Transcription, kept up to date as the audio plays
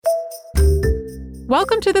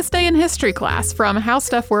Welcome to This Day in History class from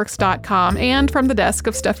HowStuffWorks.com and from the desk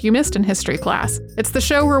of Stuff You Missed in History class. It's the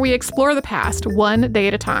show where we explore the past one day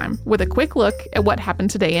at a time with a quick look at what happened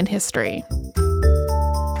today in history.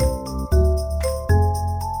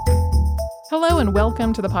 Hello and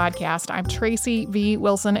welcome to the podcast. I'm Tracy V.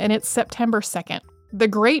 Wilson and it's September 2nd. The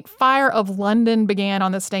Great Fire of London began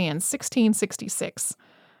on this day in 1666.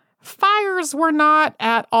 Fires were not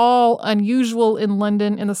at all unusual in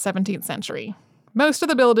London in the 17th century. Most of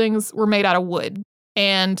the buildings were made out of wood,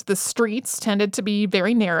 and the streets tended to be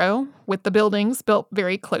very narrow, with the buildings built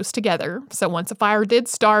very close together. So once a fire did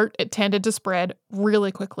start, it tended to spread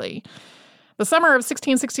really quickly. The summer of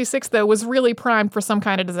 1666, though, was really primed for some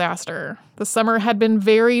kind of disaster. The summer had been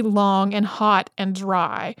very long and hot and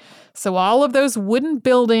dry, so all of those wooden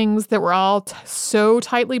buildings that were all so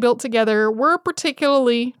tightly built together were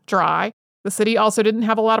particularly dry. The city also didn't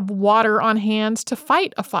have a lot of water on hand to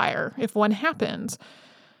fight a fire if one happened.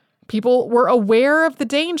 People were aware of the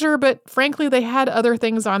danger, but frankly, they had other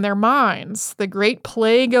things on their minds. The Great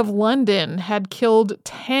Plague of London had killed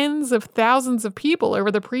tens of thousands of people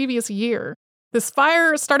over the previous year. This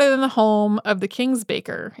fire started in the home of the King's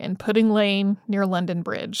baker in Pudding Lane near London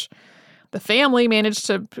Bridge. The family managed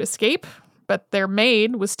to escape, but their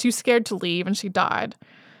maid was too scared to leave and she died.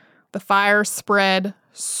 The fire spread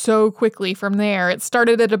so quickly from there. It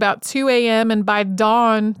started at about 2 a.m. and by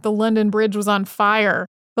dawn, the London Bridge was on fire.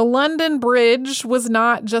 The London Bridge was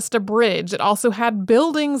not just a bridge. It also had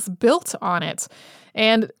buildings built on it.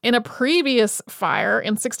 And in a previous fire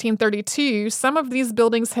in 1632, some of these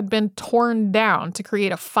buildings had been torn down to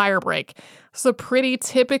create a fire break. It's a pretty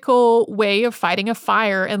typical way of fighting a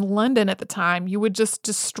fire in London at the time. You would just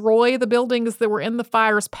destroy the buildings that were in the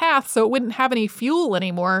fire's path so it wouldn't have any fuel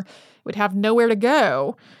anymore. It would have nowhere to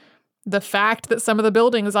go. The fact that some of the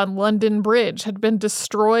buildings on London Bridge had been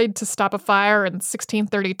destroyed to stop a fire in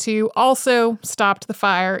 1632 also stopped the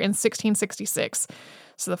fire in 1666.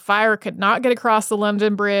 So the fire could not get across the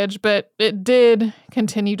London Bridge, but it did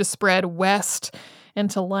continue to spread west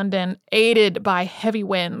into London, aided by heavy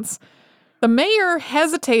winds. The mayor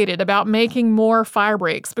hesitated about making more fire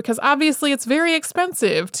breaks because obviously it's very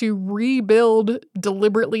expensive to rebuild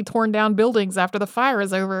deliberately torn down buildings after the fire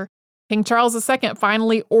is over. King Charles II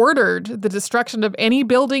finally ordered the destruction of any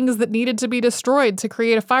buildings that needed to be destroyed to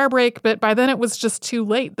create a fire break, but by then it was just too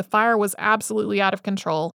late. The fire was absolutely out of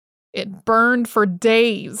control. It burned for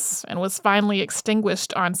days and was finally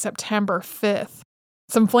extinguished on September 5th.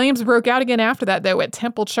 Some flames broke out again after that, though, at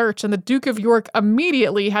Temple Church, and the Duke of York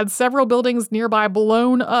immediately had several buildings nearby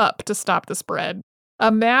blown up to stop the spread.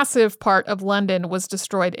 A massive part of London was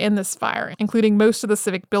destroyed in this fire, including most of the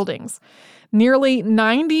civic buildings. Nearly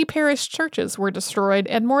 90 parish churches were destroyed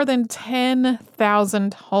and more than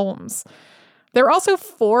 10,000 homes. There are also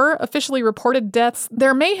 4 officially reported deaths.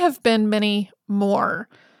 There may have been many more.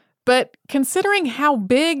 But considering how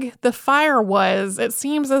big the fire was, it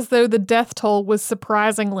seems as though the death toll was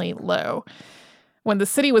surprisingly low. When the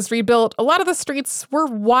city was rebuilt, a lot of the streets were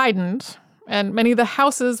widened, and many of the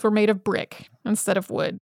houses were made of brick instead of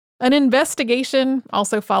wood. An investigation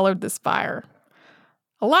also followed this fire.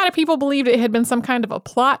 A lot of people believed it had been some kind of a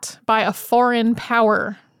plot by a foreign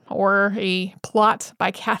power or a plot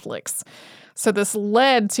by Catholics. So this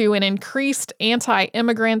led to an increased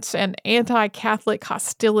anti-immigrant and anti-Catholic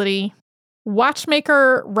hostility.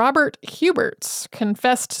 Watchmaker Robert Hubert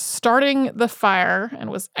confessed starting the fire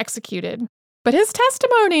and was executed. But his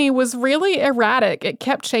testimony was really erratic. It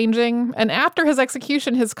kept changing. And after his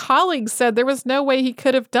execution, his colleagues said there was no way he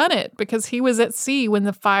could have done it because he was at sea when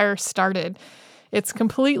the fire started. It's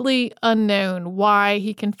completely unknown why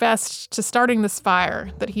he confessed to starting this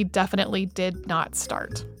fire that he definitely did not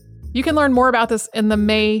start. You can learn more about this in the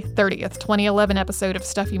May 30th, 2011 episode of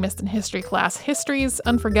Stuff You Missed in History Class, History's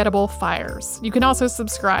Unforgettable Fires. You can also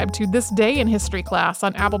subscribe to This Day in History Class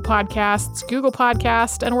on Apple Podcasts, Google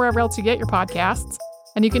Podcasts, and wherever else you get your podcasts.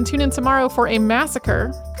 And you can tune in tomorrow for a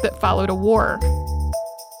massacre that followed a war.